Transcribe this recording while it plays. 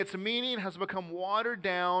its meaning has become watered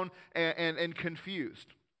down and confused.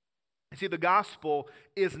 You see, the gospel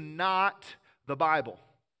is not the Bible.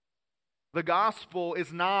 The gospel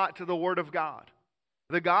is not the Word of God.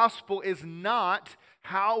 The gospel is not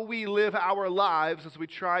how we live our lives as we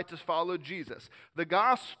try to follow Jesus. The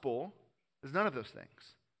gospel is none of those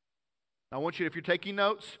things. I want you, if you're taking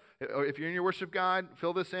notes, or if you're in your worship guide,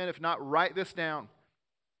 fill this in. If not, write this down.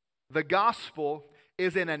 The gospel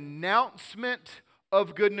is an announcement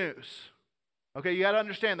of good news. Okay, you got to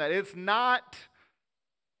understand that. It's not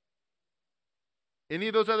any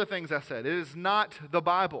of those other things I said. It is not the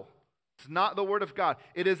Bible. It's not the Word of God.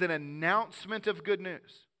 It is an announcement of good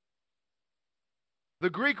news. The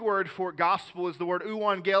Greek word for gospel is the word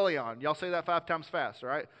euangelion. Y'all say that 5 times fast, all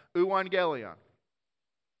right? Euangelion.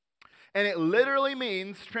 And it literally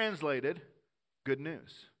means, translated, good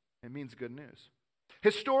news. It means good news.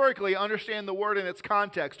 Historically, understand the word in its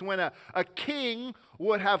context. When a king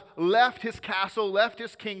would have left his castle, left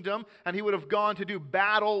his kingdom, and he would have gone to do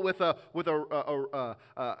battle with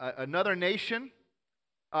another nation,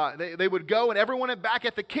 they would go, and everyone back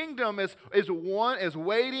at the kingdom is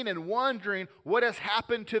waiting and wondering what has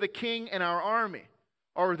happened to the king and our army.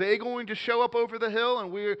 Are they going to show up over the hill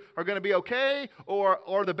and we are going to be okay? Or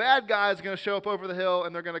are the bad guys going to show up over the hill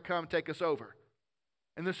and they're going to come take us over?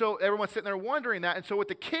 And then so everyone's sitting there wondering that. And so what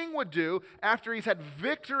the king would do after he's had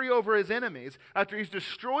victory over his enemies, after he's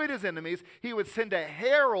destroyed his enemies, he would send a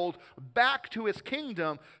herald back to his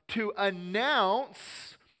kingdom to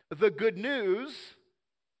announce the good news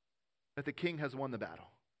that the king has won the battle.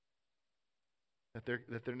 That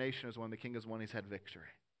their nation has won, the king has won, he's had victory.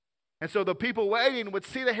 And so the people waiting would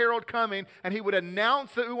see the herald coming, and he would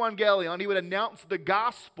announce the euangelion, he would announce the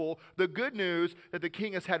gospel, the good news that the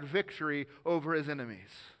king has had victory over his enemies.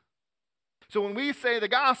 So when we say the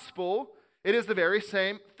gospel, it is the very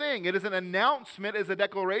same thing. It is an announcement, it is a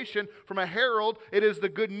declaration from a herald. It is the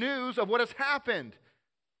good news of what has happened.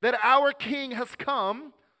 That our king has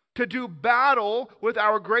come to do battle with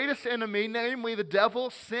our greatest enemy, namely the devil,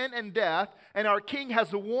 sin, and death. And our king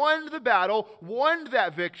has won the battle, won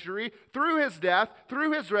that victory through his death,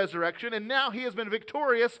 through his resurrection, and now he has been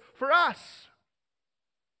victorious for us.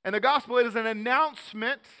 And the gospel, it is an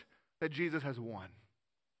announcement that Jesus has won.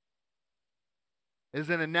 It is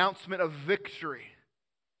an announcement of victory,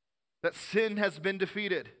 that sin has been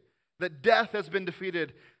defeated, that death has been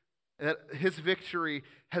defeated, that his victory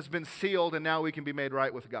has been sealed, and now we can be made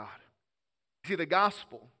right with God. See, the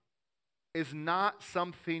gospel is not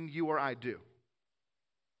something you or I do.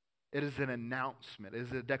 It is an announcement. It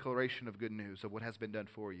is a declaration of good news of what has been done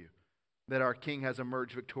for you, that our king has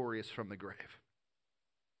emerged victorious from the grave.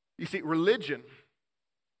 You see, religion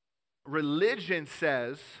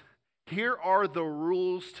says, here are the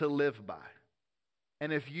rules to live by.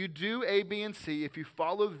 And if you do A, B, and C, if you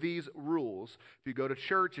follow these rules, if you go to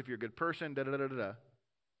church, if you're a good person, then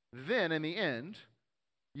in the end,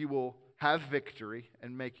 you will have victory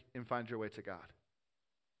and find your way to God.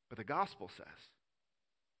 But the gospel says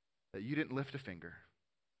that you didn't lift a finger,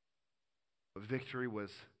 but victory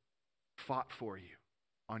was fought for you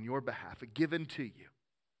on your behalf, given to you.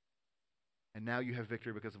 And now you have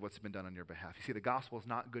victory because of what's been done on your behalf. You see, the gospel is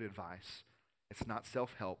not good advice. It's not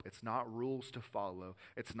self-help. It's not rules to follow.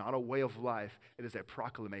 It's not a way of life. It is a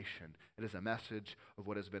proclamation. It is a message of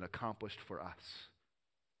what has been accomplished for us.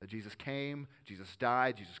 That Jesus came, Jesus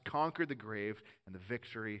died, Jesus conquered the grave, and the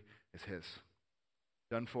victory is his.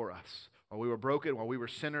 Done for us. While we were broken, while we were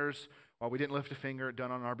sinners, while we didn't lift a finger,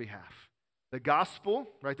 done on our behalf. The gospel,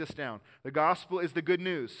 write this down, the gospel is the good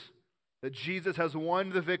news that Jesus has won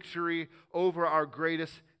the victory over our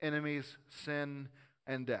greatest enemies, sin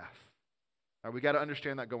and death. All right, we got to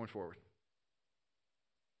understand that going forward.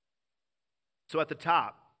 So at the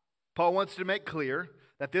top, Paul wants to make clear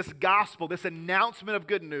that this gospel, this announcement of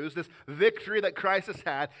good news, this victory that Christ has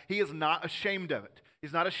had, he is not ashamed of it.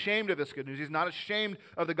 He's not ashamed of this good news. He's not ashamed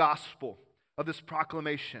of the gospel, of this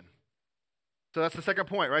proclamation. So that's the second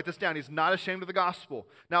point. Write this down. He's not ashamed of the gospel.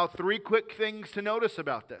 Now, 3 quick things to notice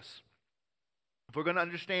about this. If we're going to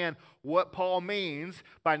understand what Paul means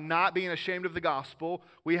by not being ashamed of the gospel,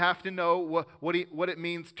 we have to know what it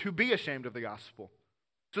means to be ashamed of the gospel.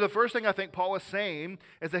 So the first thing I think Paul is saying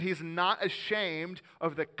is that he's not ashamed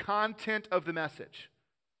of the content of the message.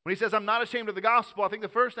 When he says, I'm not ashamed of the gospel, I think the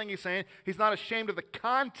first thing he's saying, he's not ashamed of the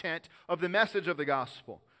content of the message of the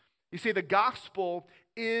gospel. You see, the gospel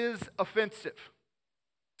is offensive.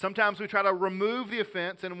 Sometimes we try to remove the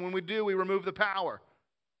offense, and when we do, we remove the power.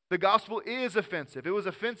 The gospel is offensive. It was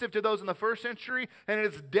offensive to those in the first century, and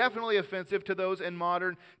it is definitely offensive to those in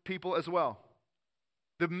modern people as well.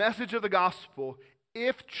 The message of the gospel,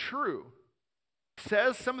 if true,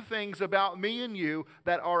 says some things about me and you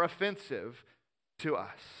that are offensive to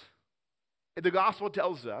us. The gospel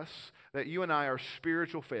tells us that you and I are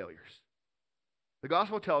spiritual failures. The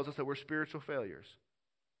gospel tells us that we're spiritual failures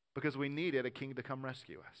because we needed a king to come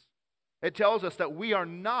rescue us. It tells us that we are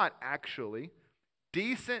not actually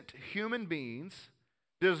decent human beings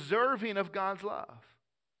deserving of God's love.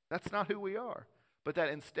 That's not who we are. But that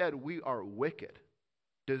instead we are wicked,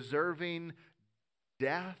 deserving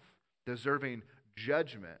death, deserving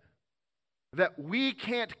judgment. That we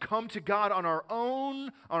can't come to God on our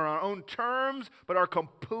own terms, but are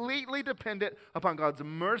completely dependent upon God's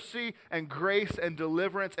mercy and grace and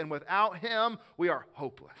deliverance. And without Him, we are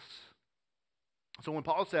hopeless. So when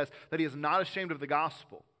Paul says that he is not ashamed of the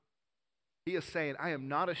gospel, he is saying, I am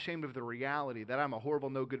not ashamed of the reality that I'm a horrible,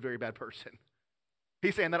 no good, very bad person.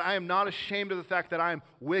 He's saying that I am not ashamed of the fact that I am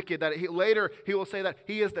wicked, that later he will say that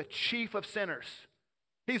he is the chief of sinners.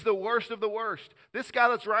 He's the worst of the worst. This guy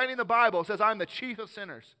that's writing the Bible says I'm the chief of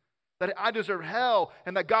sinners, that I deserve hell,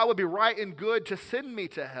 and that God would be right and good to send me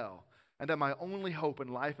to hell, and that my only hope in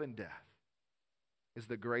life and death is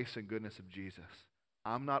the grace and goodness of Jesus.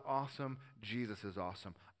 I'm not awesome. Jesus is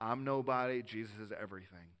awesome. I'm nobody. Jesus is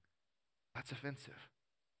everything. That's offensive.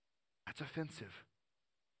 That's offensive.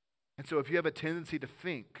 And so if you have a tendency to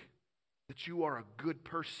think that you are a good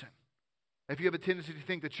person, if you have a tendency to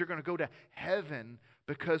think that you're going to go to heaven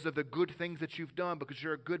because of the good things that you've done, because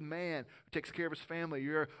you're a good man who takes care of his family,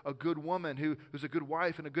 you're a good woman who's a good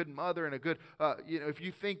wife and a good mother and a good, if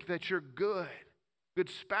you think that you're good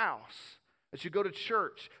spouse, that you go to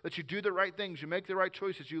church, that you do the right things, you make the right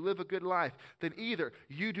choices, you live a good life, then either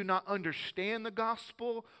you do not understand the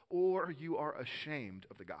gospel or you are ashamed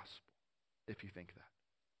of the gospel, if you think that.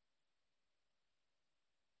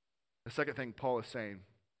 The second thing Paul is saying,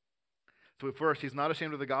 so first, he's not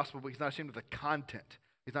ashamed of the gospel, but he's not ashamed of the content.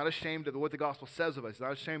 He's not ashamed of what the gospel says of us. He's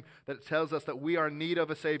not ashamed that it tells us that we are in need of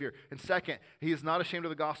a Savior. And second, he is not ashamed of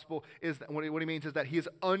the gospel. What he means is that he is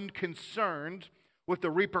unconcerned with the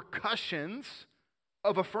repercussions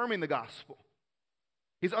of affirming the gospel.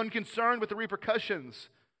 He's unconcerned with the repercussions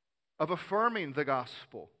of affirming the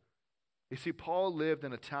gospel. You see, Paul lived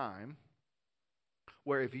in a time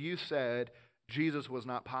where if you said Jesus was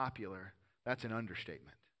not popular, that's an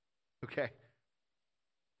understatement. Okay?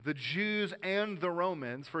 The Jews and the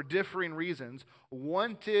Romans, for differing reasons,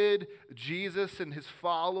 wanted Jesus and his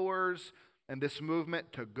followers and this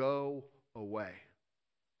movement to go away.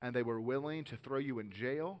 And they were willing to throw you in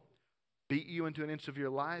jail, beat you into an inch of your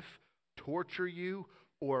life, torture you,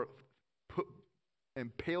 or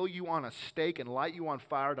impale you on a stake and light you on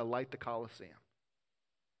fire to light the Colosseum.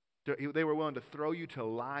 They were willing to throw you to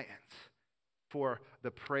lions for the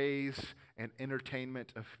praise and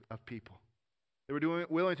entertainment of people. They were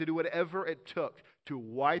willing to do whatever it took to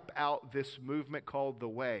wipe out this movement called the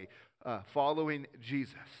Way, following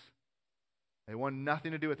Jesus. They wanted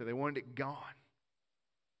nothing to do with it. They wanted it gone.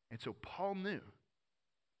 And so Paul knew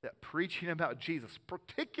that preaching about Jesus,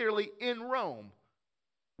 particularly in Rome,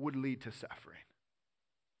 would lead to suffering.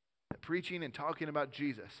 That preaching and talking about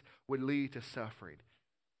Jesus would lead to suffering.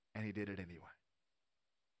 And he did it anyway.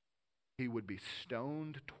 He would be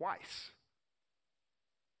stoned twice.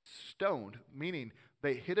 Stoned, meaning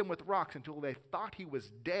they hit him with rocks until they thought he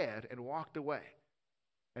was dead and walked away.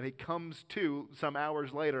 And he comes to some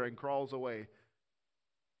hours later and crawls away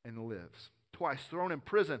and lives. Twice, thrown in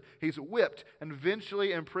prison. He's whipped and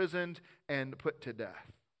eventually imprisoned and put to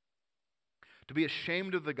death. To be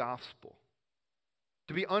ashamed of the gospel,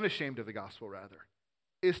 to be unashamed of the gospel rather,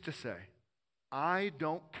 is to say, I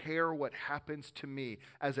don't care what happens to me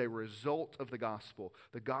as a result of the gospel.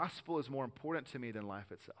 The gospel is more important to me than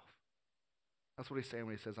life itself. That's what he's saying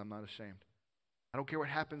when he says, I'm not ashamed. I don't care what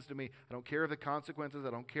happens to me. I don't care of the consequences.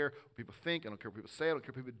 I don't care what people think. I don't care what people say. I don't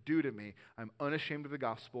care what people do to me. I'm unashamed of the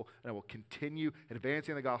gospel, and I will continue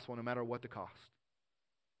advancing the gospel no matter what the cost.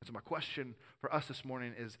 And so my question for us this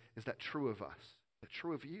morning is that true of us? Is that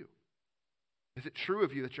true of you? Is it true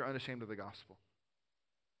of you that you're unashamed of the gospel?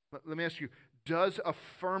 Let me ask you, does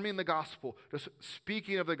affirming the gospel, does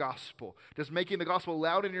speaking of the gospel, does making the gospel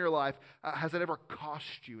loud in your life, has it ever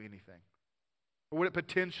cost you anything? Or would it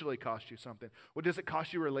potentially cost you something? Or does it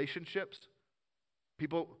cost you relationships?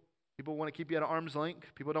 People want to keep you at arm's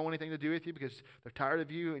length. People don't want anything to do with you because they're tired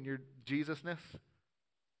of you and your Jesusness.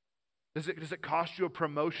 Does it cost you a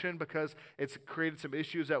promotion because it's created some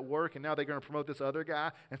issues at work and now they're going to promote this other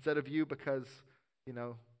guy instead of you because,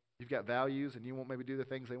 you've got values and you won't maybe do the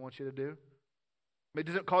things they want you to do?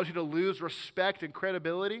 Does it cause you to lose respect and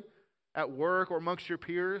credibility at work or amongst your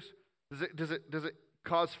peers? Does it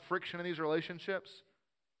cause friction in these relationships?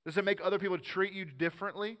 Does it make other people treat you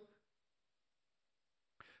differently?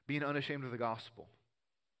 Being unashamed of the gospel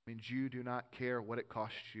means you do not care what it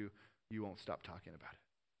costs you. You won't stop talking about it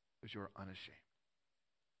because you're unashamed.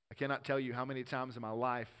 I cannot tell you how many times in my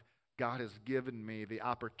life God has given me the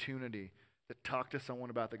opportunity to talk to someone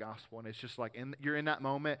about the gospel. And it's just like you're in that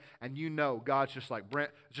moment and you know God's just like,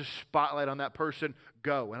 Brent, just spotlight on that person,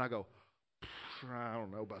 go. And I go, I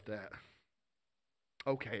don't know about that.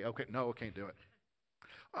 Okay, no, I can't do it.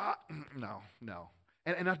 No.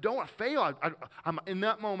 And I don't want to fail. I'm in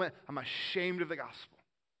that moment, I'm ashamed of the gospel.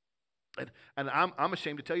 And I'm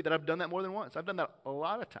ashamed to tell you that I've done that more than once. I've done that a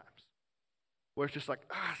lot of times. Where it's just like,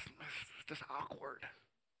 it's just awkward.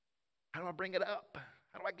 How do I bring it up?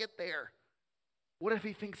 How do I get there? What if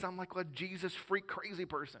he thinks I'm like a Jesus freak crazy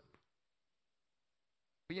person?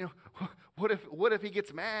 You know, what if he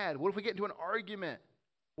gets mad? What if we get into an argument?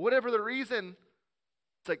 Whatever the reason,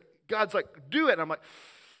 it's like, God's like, do it. And I'm like,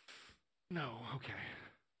 no, okay.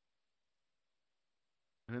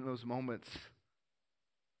 And in those moments,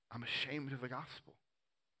 I'm ashamed of the gospel.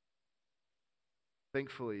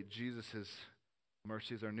 Thankfully, Jesus'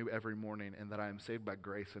 mercies are new every morning, and that I am saved by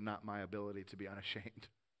grace and not my ability to be unashamed.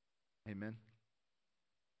 Amen.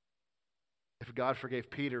 If God forgave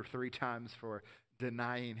Peter 3 times for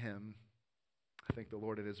denying him, I think the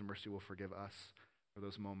Lord in his mercy will forgive us for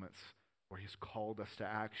those moments where he's called us to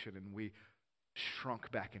action and we shrunk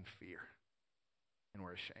back in fear and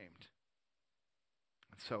we're ashamed.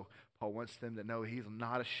 And so Paul wants them to know he's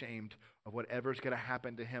not ashamed of whatever's going to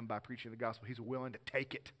happen to him by preaching the gospel. He's willing to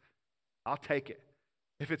take it. I'll take it.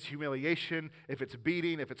 If it's humiliation, if it's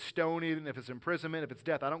beating, if it's stoning, if it's imprisonment, if it's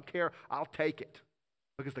death, I don't care. I'll take it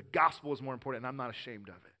because the gospel is more important and I'm not ashamed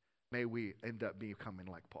of it. May we end up becoming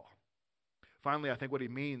like Paul. Finally, I think what he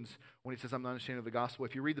means when he says, I'm not ashamed of the gospel,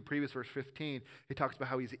 if you read the previous verse 15, he talks about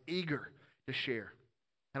how he's eager to share.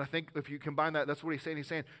 And I think if you combine that, that's what he's saying. He's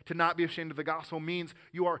saying to not be ashamed of the gospel means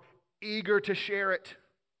you are eager to share it.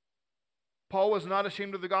 Paul was not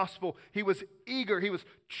ashamed of the gospel. He was eager. He was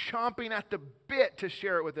chomping at the bit to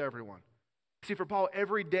share it with everyone. See, for Paul,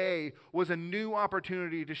 every day was a new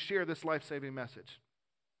opportunity to share this life-saving message.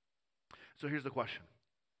 So here's the question.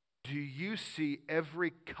 Do you see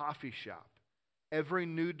every coffee shop, every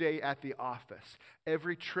new day at the office,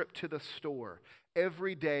 every trip to the store,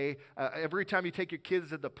 every day, every time you take your kids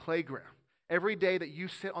to the playground, every day that you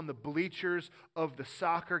sit on the bleachers of the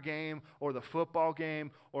soccer game or the football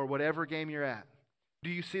game or whatever game you're at, do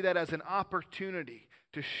you see that as an opportunity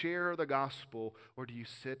to share the gospel, or do you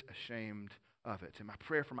sit ashamed of it? And my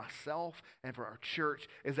prayer for myself and for our church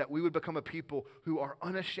is that we would become a people who are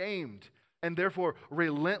unashamed and therefore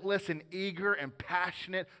relentless and eager and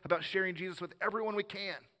passionate about sharing Jesus with everyone we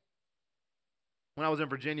can. When I was in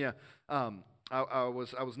Virginia, I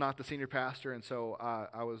was not the senior pastor, and so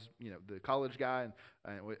I was, the college guy,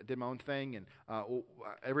 and did my own thing. And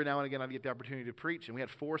every now and again, I'd get the opportunity to preach. And we had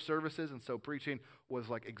 4 services, and so preaching was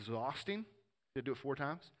like exhausting. To do it 4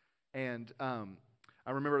 times. And I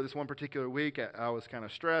remember this one particular week, I was kind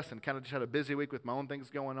of stressed and kind of just had a busy week with my own things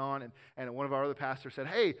going on. And one of our other pastors said,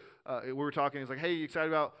 "Hey," we were talking. He's like, "Hey, you excited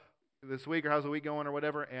about this week, or how's the week going, or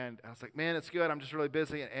whatever?" And I was like, "Man, it's good. I'm just really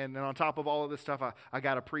busy." And then on top of all of this stuff, I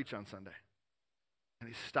got to preach on Sunday. And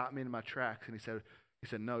he stopped me in my tracks and he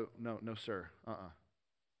said, no, sir.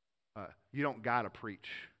 You don't got to preach.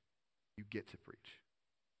 You get to preach.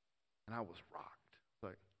 And I was rocked.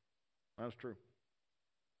 Like, that's true.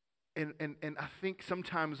 And I think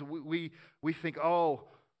sometimes we think, oh,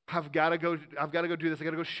 I've got to go do this. I got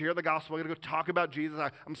to go share the gospel. I got to go talk about Jesus.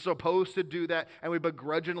 I'm supposed to do that. And we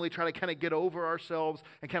begrudgingly try to kind of get over ourselves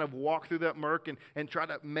and kind of walk through that murk and try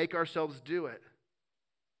to make ourselves do it.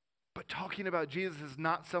 But talking about Jesus is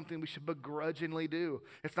not something we should begrudgingly do.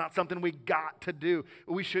 It's not something we got to do.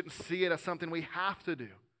 We shouldn't see it as something we have to do.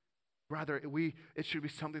 Rather, it should be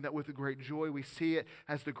something that with great joy we see it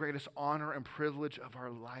as the greatest honor and privilege of our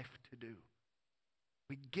life to do.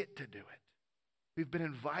 We get to do it. We've been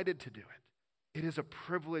invited to do it. It is a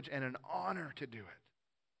privilege and an honor to do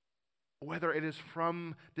it. Whether it is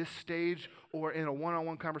from this stage or in a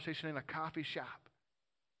one-on-one conversation in a coffee shop,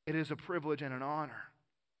 it is a privilege and an honor.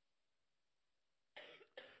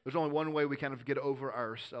 There's only one way we kind of get over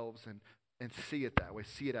ourselves and see it that way,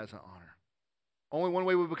 see it as an honor. Only one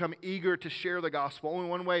way we become eager to share the gospel. Only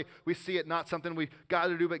one way we see it not something we got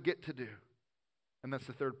to do but get to do. And that's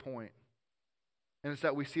the third point. And it's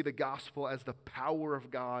that we see the gospel as the power of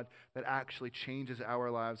God that actually changes our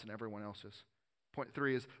lives and everyone else's. Point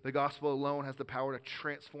 3 is the gospel alone has the power to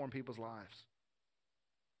transform people's lives.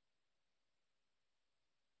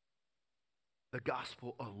 The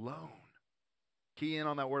gospel alone, key in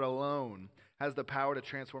on that word alone, has the power to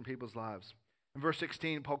transform people's lives. In verse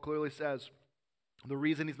 16, Paul clearly says, The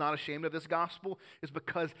reason he's not ashamed of this gospel is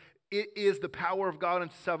because it is the power of God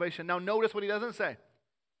unto salvation. Now notice what he doesn't say.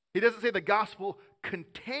 He doesn't say the gospel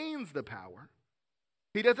contains the power.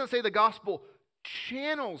 He doesn't say the gospel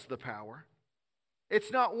channels the power.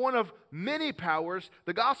 It's not one of many powers.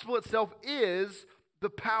 The gospel itself is the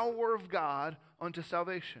power of God unto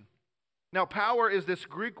salvation. Now, power is this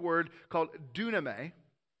Greek word called duname.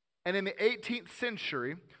 And in the 18th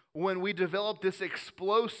century, when we developed this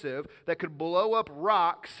explosive that could blow up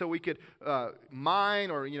rocks so we could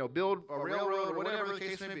mine or build a railroad or whatever the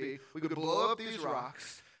case may be, we could blow up these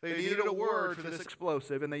rocks. They needed a word for this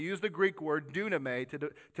explosive, and they used the Greek word duname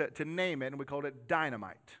to name it, and we called it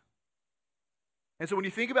dynamite. And so when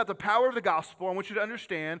you think about the power of the gospel, I want you to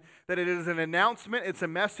understand that it is an announcement, it's a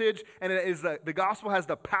message, and it is the gospel has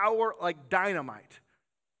the power like dynamite,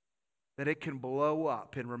 that it can blow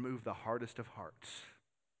up and remove the hardest of hearts.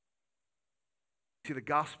 See, the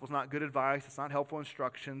gospel is not good advice. It's not helpful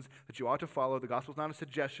instructions that you ought to follow. The gospel is not a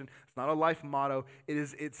suggestion. It's not a life motto. It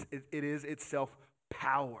is itself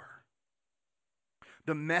power.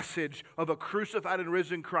 The message of a crucified and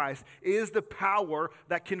risen Christ is the power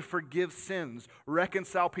that can forgive sins,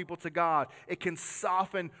 reconcile people to God. It can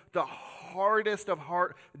soften the hardest of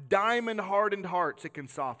heart, diamond-hardened hearts it can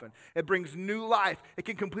soften. It brings new life. It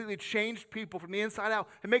can completely change people from the inside out.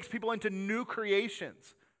 It makes people into new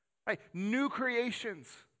creations. Right? New creations.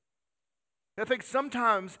 I think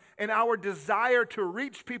sometimes in our desire to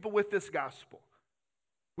reach people with this gospel,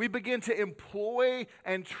 we begin to employ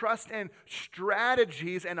and trust in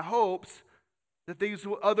strategies and hopes that these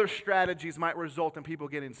other strategies might result in people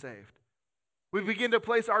getting saved. We begin to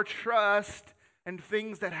place our trust in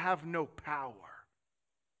things that have no power.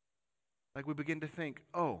 Like we begin to think,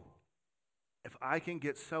 oh, if I can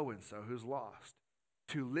get so-and-so who's lost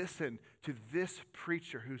to listen to this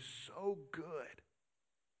preacher who's so good,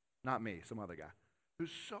 not me, some other guy,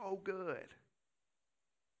 who's so good,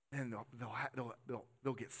 and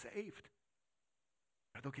they'll get saved.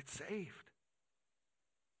 They'll get saved.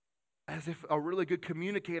 As if a really good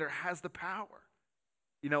communicator has the power.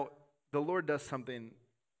 You know, the Lord does something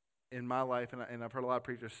in my life, and I've heard a lot of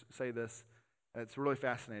preachers say this. It's really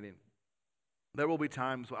fascinating. There will be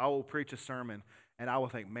times I will preach a sermon, and I will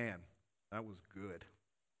think, man, that was good.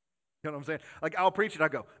 You know what I'm saying? Like, I'll preach it, I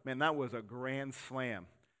go, man, that was a grand slam.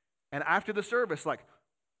 And after the service, like,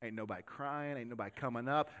 ain't nobody crying, ain't nobody coming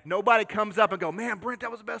up. Nobody comes up and go, man, Brent, that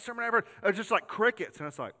was the best sermon I ever heard. It's just like crickets. And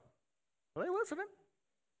it's like, are they listening?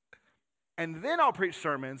 And then I'll preach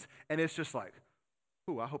sermons, and it's just like,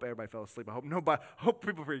 ooh, I hope everybody fell asleep. I hope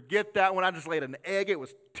people forget that when I just laid an egg. It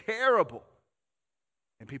was terrible.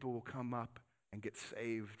 And people will come up and get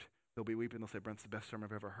saved. They'll be weeping. They'll say, Brent's the best sermon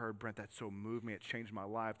I've ever heard. Brent, that so moved me. It changed my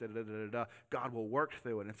life. Da, da, da, da, da. God will work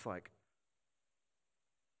through it. And it's like,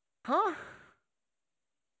 huh?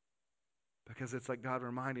 Because it's like God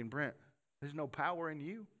reminding Brent, there's no power in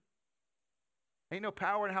you. Ain't no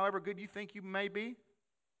power in however good you think you may be.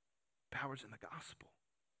 Power's in the gospel.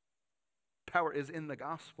 Power is in the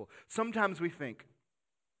gospel. Sometimes we think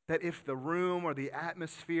that if the room or the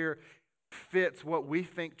atmosphere fits what we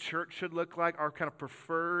think church should look like, our kind of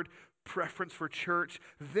preferred preference for church,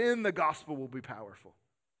 then the gospel will be powerful.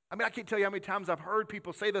 I mean, I can't tell you how many times I've heard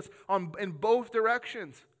people say this in both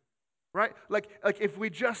directions. Right? Like if we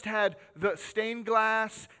just had the stained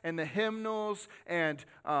glass and the hymnals and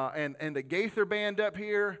the Gaither band up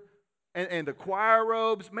here and the choir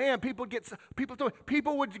robes, man, people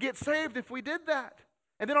would get saved if we did that.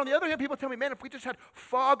 And then on the other hand, people tell me, man, if we just had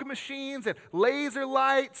fog machines and laser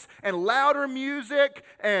lights and louder music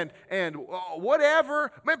and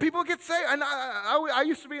whatever, man, people get saved. And I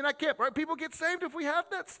used to be in that camp, right? People get saved if we have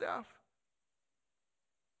that stuff.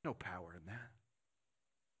 No power in that.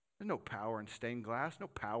 There's no power in stained glass, no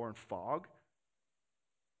power in fog.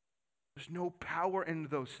 There's no power in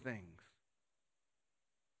those things.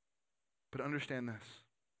 But understand this.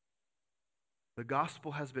 The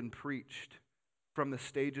gospel has been preached from the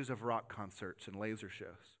stages of rock concerts and laser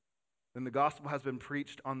shows. Then the gospel has been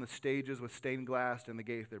preached on the stages with stained glass and the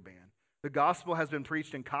Gaither band. The gospel has been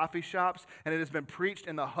preached in coffee shops, and it has been preached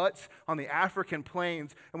in the huts on the African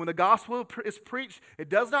plains. And when the gospel is preached, it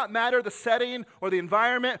does not matter the setting or the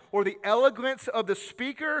environment or the eloquence of the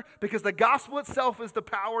speaker, because the gospel itself is the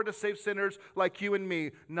power to save sinners like you and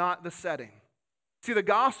me, not the setting. See, the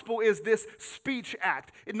gospel is this speech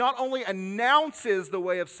act. It not only announces the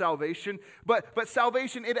way of salvation, but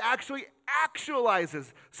salvation, it actually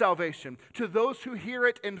actualizes salvation to those who hear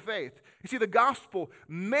it in faith. You see, the gospel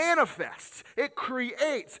manifests, it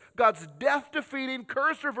creates God's death-defeating,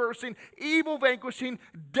 curse-reversing, evil-vanquishing,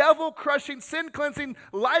 devil-crushing, sin-cleansing,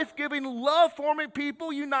 life-giving, love-forming,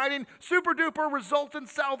 people-uniting, super-duper resultant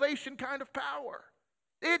salvation kind of power.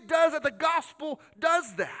 It does it. The gospel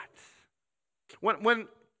does that. When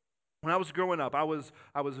I was growing up, I was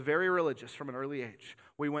very religious from an early age.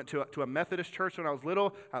 We went to a Methodist church when I was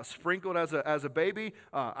little. I was sprinkled as a baby.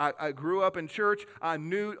 I grew up in church. I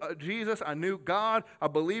knew Jesus. I knew God. I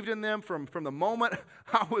believed in them from the moment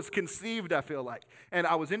I was conceived, I feel like. And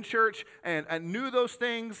I was in church, and I knew those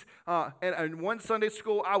things. And one Sunday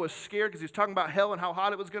school, I was scared because he was talking about hell and how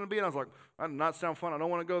hot it was going to be. And I was like, that does not sound fun. I don't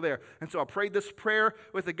want to go there. And so I prayed this prayer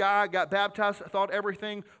with the guy, got baptized. I thought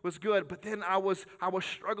everything was good. But then I was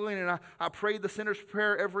struggling, and I prayed the sinner's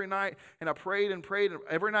prayer every night. And I prayed and prayed. And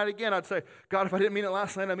every night again, I'd say, God, if I didn't mean it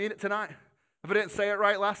last night, I mean it tonight. If I didn't say it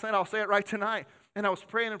right last night, I'll say it right tonight. And I was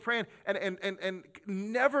praying and praying and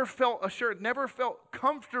never felt assured, never felt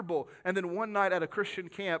comfortable. And then one night at a Christian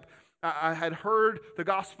camp, I had heard the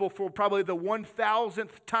gospel for probably the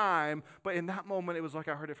 1,000th time. But in that moment, it was like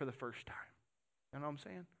I heard it for the first time. You know what I'm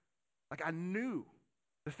saying? Like I knew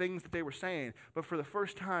the things that they were saying, but for the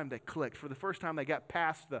first time they clicked. For the first time they got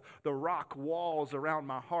past the rock walls around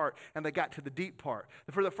my heart and they got to the deep part.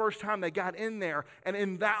 For the first time they got in there, and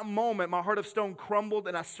in that moment my heart of stone crumbled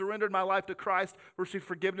and I surrendered my life to Christ, received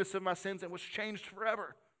forgiveness of my sins, and was changed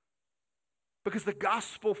forever. Because the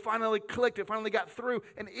gospel finally clicked, it finally got through,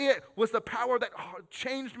 and it was the power that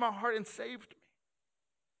changed my heart and saved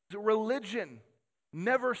me. Religion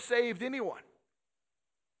never saved anyone.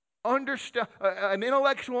 An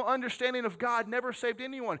intellectual understanding of God never saved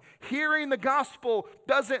anyone. Hearing the gospel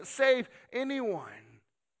doesn't save anyone.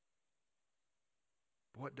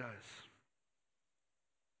 What does?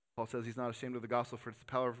 Paul says he's not ashamed of the gospel, for it's the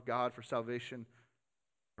power of God for salvation.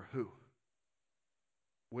 For who?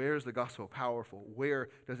 Where is the gospel powerful? Where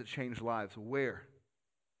does it change lives? Where?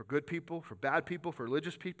 For good people, for bad people, for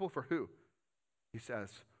religious people, for who? He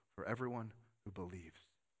says, for everyone who believes.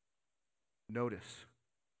 Notice,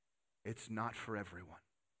 it's not for everyone.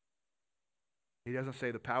 He doesn't say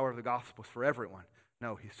the power of the gospel is for everyone.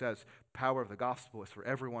 No, he says power of the gospel is for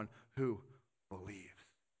everyone who believes.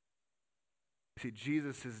 You see,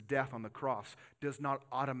 Jesus' death on the cross does not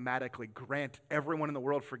automatically grant everyone in the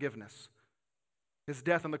world forgiveness. His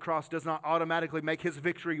death on the cross does not automatically make his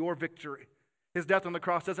victory your victory. His death on the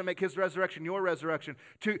cross doesn't make his resurrection your resurrection.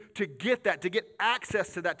 To get that, to get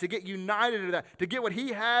access to that, to get united to that, to get what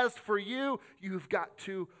he has for you, you've got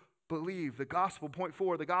to believe. The gospel, point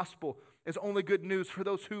 4, the gospel is only good news for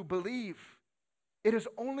those who believe. It is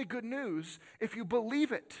only good news if you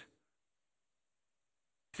believe it.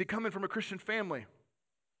 See, coming from a Christian family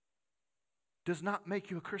does not make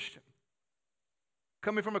you a Christian.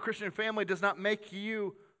 Coming from a Christian family does not make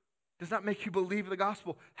you believe the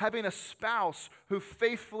gospel. Having a spouse who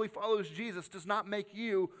faithfully follows Jesus does not make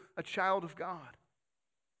you a child of God.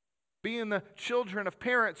 Being the children of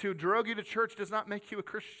parents who drug you to church does not make you a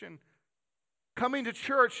Christian. Coming to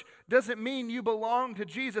church doesn't mean you belong to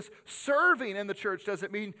Jesus. Serving in the church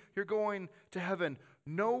doesn't mean you're going to heaven.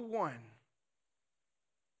 No one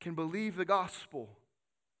can believe the gospel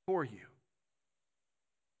for you.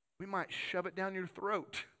 We might shove it down your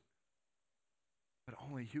throat, but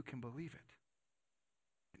only you can believe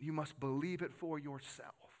it. You must believe it for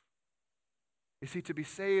yourself. You see, to be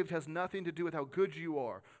saved has nothing to do with how good you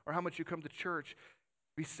are or how much you come to church.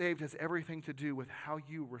 To be saved has everything to do with how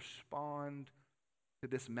you respond to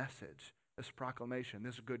this message, this proclamation,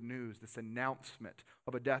 this good news, this announcement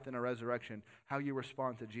of a death and a resurrection, how you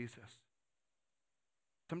respond to Jesus.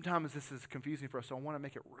 Sometimes this is confusing for us, so I want to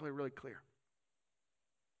make it really, really clear.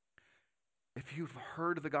 If you've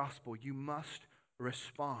heard the gospel, you must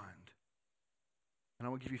respond. And I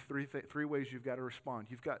will give you three ways you've got to respond.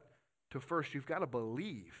 You've got to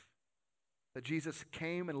believe that Jesus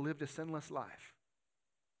came and lived a sinless life,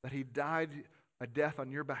 that he died a death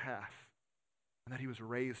on your behalf, and that he was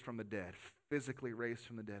raised from the dead, physically raised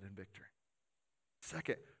from the dead in victory.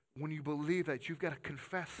 Second, when you believe that, you've got to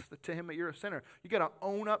confess to him that you're a sinner. You've got to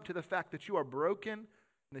own up to the fact that you are broken, and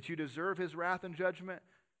that you deserve his wrath and judgment,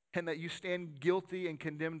 and that you stand guilty and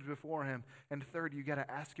condemned before him. And third, you've got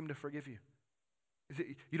to ask him to forgive you.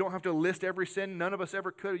 You don't have to list every sin. None of us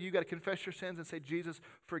ever could. You've got to confess your sins and say, Jesus,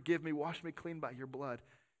 forgive me. Wash me clean by your blood.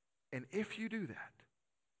 And if you do that,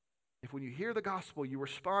 if when you hear the gospel, you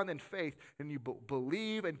respond in faith and you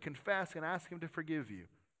believe and confess and ask him to forgive you,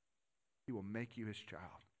 He will make you his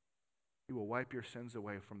child. He will wipe your sins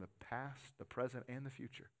away from the past, the present, and the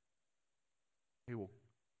future. He will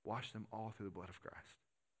wash them all through the blood of Christ.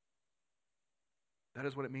 That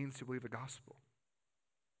is what it means to believe the gospel.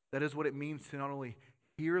 That is what it means to not only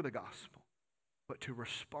hear the gospel, but to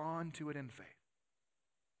respond to it in faith.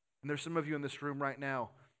 And there's some of you in this room right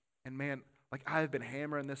now, and man, like I've been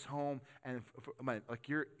hammering this home, and like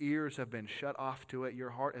your ears have been shut off to it.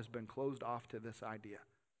 Your heart has been closed off to this idea.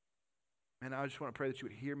 And I just want to pray that you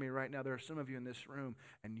would hear me right now. There are some of you in this room,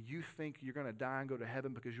 and you think you're going to die and go to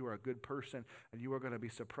heaven because you are a good person, and you are going to be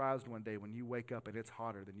surprised one day when you wake up and it's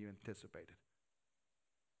hotter than you anticipated.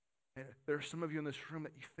 And there are some of you in this room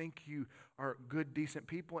that you think you are good, decent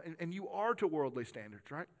people, and you are to worldly standards,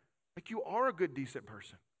 right? Like you are a good, decent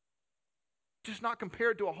person. Just not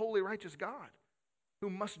compared to a holy, righteous God who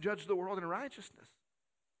must judge the world in righteousness.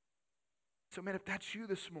 So man, if that's you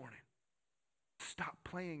this morning, stop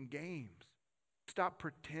playing games. Stop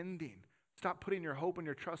pretending. Stop putting your hope and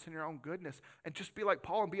your trust in your own goodness. And just be like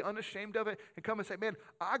Paul and be unashamed of it and come and say, man,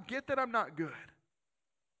 I get that I'm not good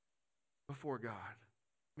before God.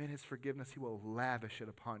 Man, his forgiveness, he will lavish it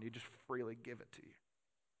upon you. Just freely give it to you.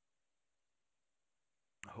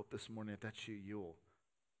 I hope this morning, if that's you, you'll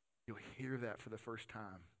hear that for the first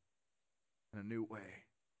time in a new way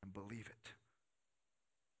and believe it.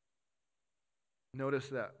 Notice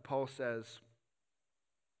that Paul says,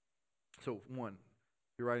 so one,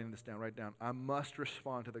 you're writing this down, write down, I must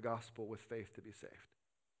respond to the gospel with faith to be saved.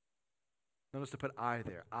 Notice to put I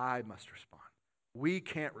there. I must respond. We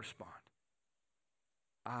can't respond.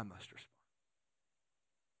 I must respond.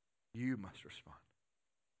 You must respond.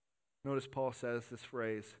 Notice Paul says this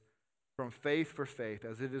phrase, from faith for faith,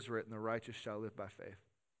 as it is written, the righteous shall live by faith.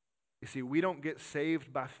 You see, we don't get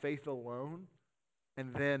saved by faith alone,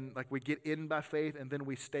 and then like we get in by faith, and then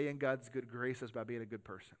we stay in God's good graces by being a good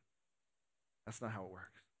person. That's not how it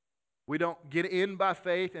works. We don't get in by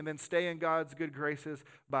faith and then stay in God's good graces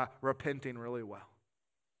by repenting really well.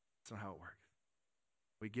 That's not how it works.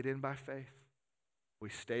 We get in by faith. We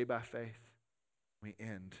stay by faith. We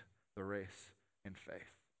end the race in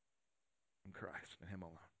faith in Christ and him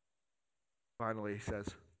alone. Finally, he says,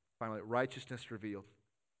 righteousness revealed.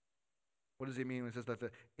 What does he mean when he says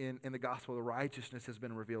that in the gospel, the righteousness has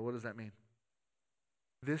been revealed? What does that mean?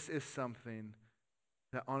 This is something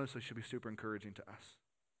that honestly should be super encouraging to us.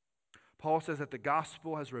 Paul says that the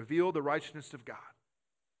gospel has revealed the righteousness of God.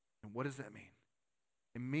 And what does that mean?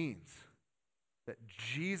 It means that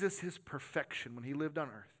Jesus, his perfection when he lived on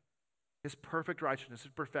earth, his perfect righteousness,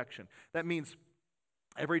 his perfection, that means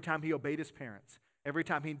every time he obeyed his parents, every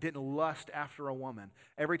time he didn't lust after a woman,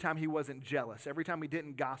 every time he wasn't jealous, every time he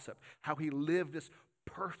didn't gossip, how he lived this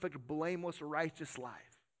perfect, blameless, righteous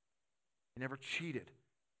life. He never cheated.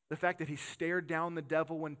 The fact that he stared down the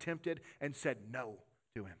devil when tempted and said no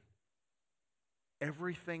to him.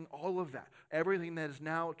 Everything, all of that, everything that is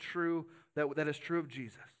now true, that is true of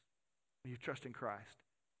Jesus, when you trust in Christ,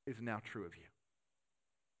 is now true of you.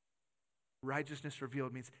 Righteousness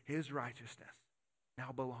revealed means his righteousness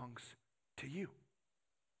now belongs to you.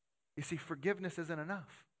 You see, forgiveness isn't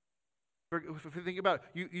enough. If you think about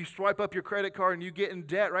it, you swipe up your credit card and you get in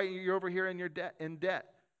debt, right? You're over here in debt.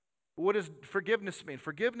 What does forgiveness mean?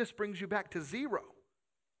 Forgiveness brings you back to zero.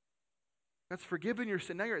 That's forgiven your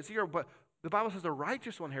sin. Now you're at zero. But the Bible says the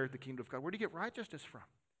righteous will inherit the kingdom of God. Where do you get righteousness from?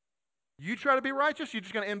 You try to be righteous, you're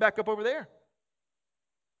just going to end back up over there.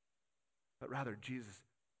 But rather, Jesus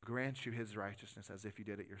grants you his righteousness as if you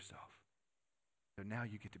did it yourself. So now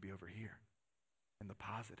you get to be over here in the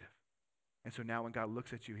positive. And so now when God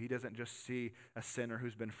looks at you, he doesn't just see a sinner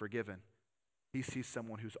who's been forgiven. He sees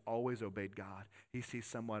someone who's always obeyed God. He sees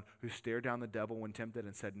someone who stared down the devil when tempted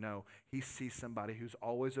and said no. He sees somebody who's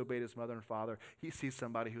always obeyed his mother and father. He sees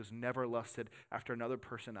somebody who's never lusted after another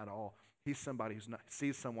person at all. He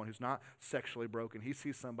sees someone who's not sexually broken. He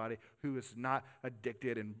sees somebody who is not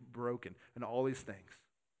addicted and broken and all these things.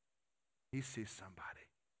 He sees somebody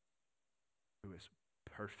who is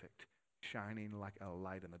perfect, shining like a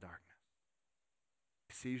light in the darkness.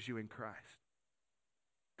 He sees you in Christ.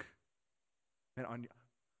 And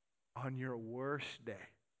on your worst day,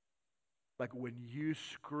 like when you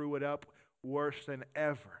screw it up worse than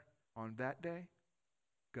ever, on that day,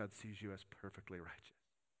 God sees you as perfectly righteous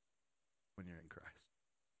when you're in Christ.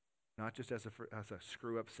 Not just as a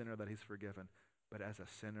screw-up sinner that he's forgiven, but as a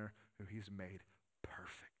sinner who he's made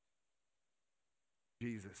perfect.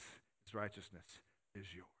 Jesus, his righteousness is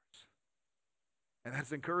yours. And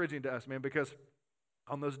that's encouraging to us, man, because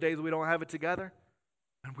on those days we don't have it together,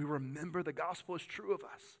 and we remember the gospel is true of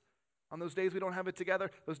us. On those days we don't have it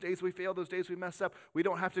together, those days we fail, those days we mess up, we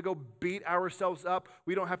don't have to go beat ourselves up.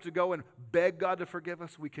 We don't have to go and beg God to forgive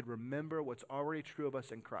us. We can remember what's already true of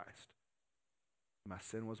us in Christ. My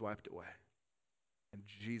sin was wiped away, and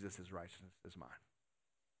Jesus' righteousness is mine.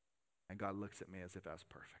 And God looks at me as if I was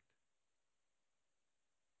perfect.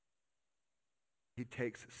 He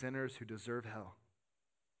takes sinners who deserve hell,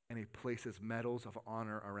 and he places medals of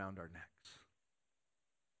honor around our necks.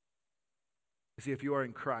 You see, if you are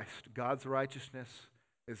in Christ, God's righteousness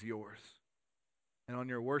is yours. And on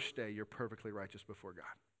your worst day, you're perfectly righteous before God.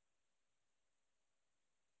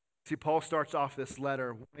 See, Paul starts off this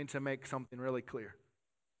letter wanting to make something really clear.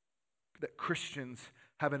 That Christians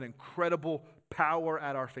have an incredible power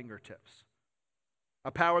at our fingertips.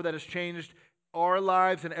 A power that has changed our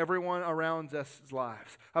lives and everyone around us'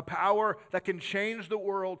 lives. A power that can change the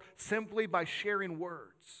world simply by sharing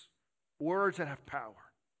words. Words that have power.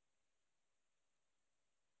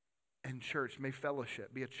 And church, may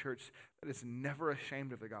Fellowship be a church that is never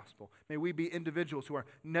ashamed of the gospel. May we be individuals who are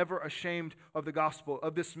never ashamed of the gospel,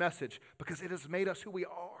 of this message, because it has made us who we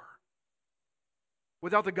are.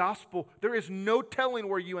 Without the gospel, there is no telling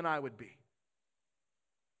where you and I would be.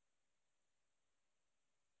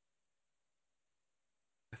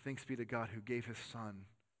 But thanks be to God who gave his Son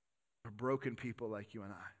for broken people like you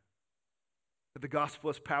and I. That the gospel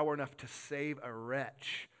has power enough to save a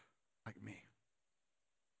wretch like me.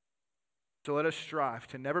 So let us strive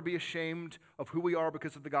to never be ashamed of who we are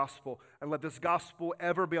because of the gospel. And let this gospel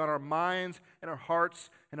ever be on our minds and our hearts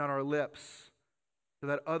and on our lips, so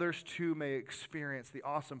that others too may experience the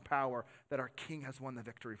awesome power that our King has won the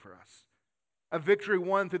victory for us. A victory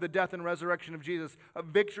won through the death and resurrection of Jesus. A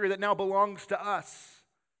victory that now belongs to us.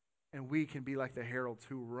 And we can be like the heralds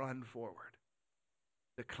who run forward,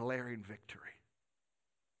 declaring victory,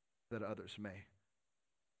 so that others may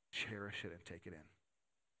cherish it and take it in.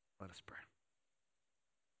 Let us pray.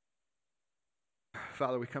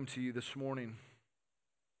 Father, we come to you this morning,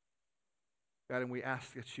 God, and we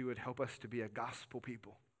ask that you would help us to be a gospel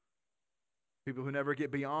people. People who never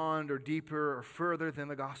get beyond or deeper or further than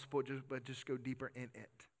the gospel, but just go deeper in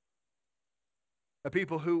it. A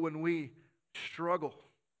people who, when we struggle,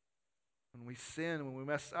 when we sin, when we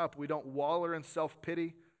mess up, we don't wallow in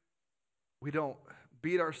self-pity. We don't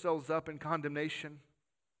beat ourselves up in condemnation,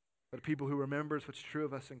 but people who remembers what's true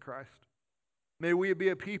of us in Christ. May we be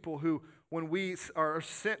a people who, when we are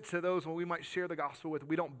sent to those when we might share the gospel with,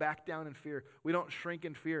 we don't back down in fear. We don't shrink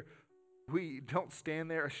in fear. We don't stand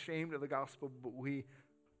there ashamed of the gospel, but we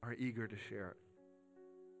are eager to share it.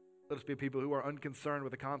 Let us be people who are unconcerned with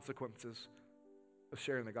the consequences of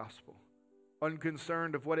sharing the gospel.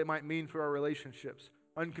 Unconcerned of what it might mean for our relationships.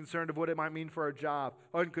 Unconcerned of what it might mean for our job.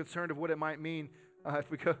 Unconcerned of what it might mean if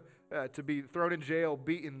we go to be thrown in jail,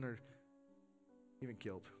 beaten, or even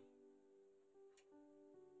killed.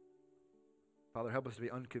 Father, help us to be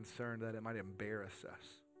unconcerned that it might embarrass us.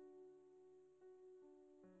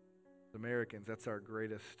 As Americans, that's our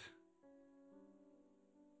greatest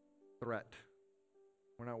threat.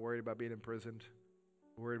 We're not worried about being imprisoned.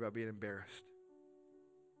 We're worried about being embarrassed.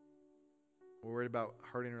 We're worried about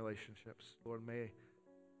hurting relationships. Lord, may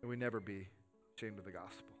we never be ashamed of the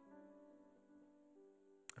gospel.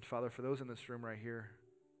 And Father, for those in this room right here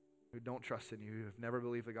who don't trust in you, who have never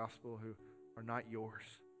believed the gospel, who are not yours,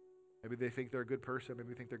 maybe they think they're a good person, maybe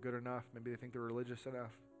they think they're good enough, maybe they think they're religious enough,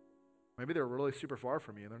 maybe they're really super far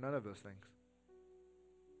from you and they're none of those things.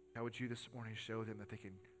 How would you this morning show them that they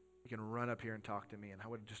can run up here and talk to me, and I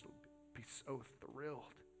would just be so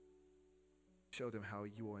thrilled. Show them how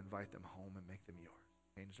you will invite them home and make them yours,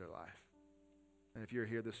 change their life. And if you're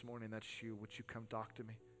here this morning, that's you, would you come talk to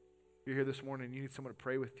me? If you're here this morning and you need someone to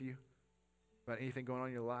pray with you about anything going on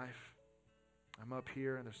in your life, I'm up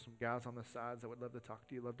here and there's some guys on the sides that would love to talk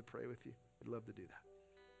to you, love to pray with you. We'd love to do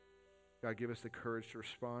that. God, give us the courage to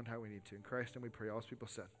respond how we need to. In Christ's name we pray. All those people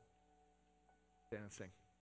said, stand and sing.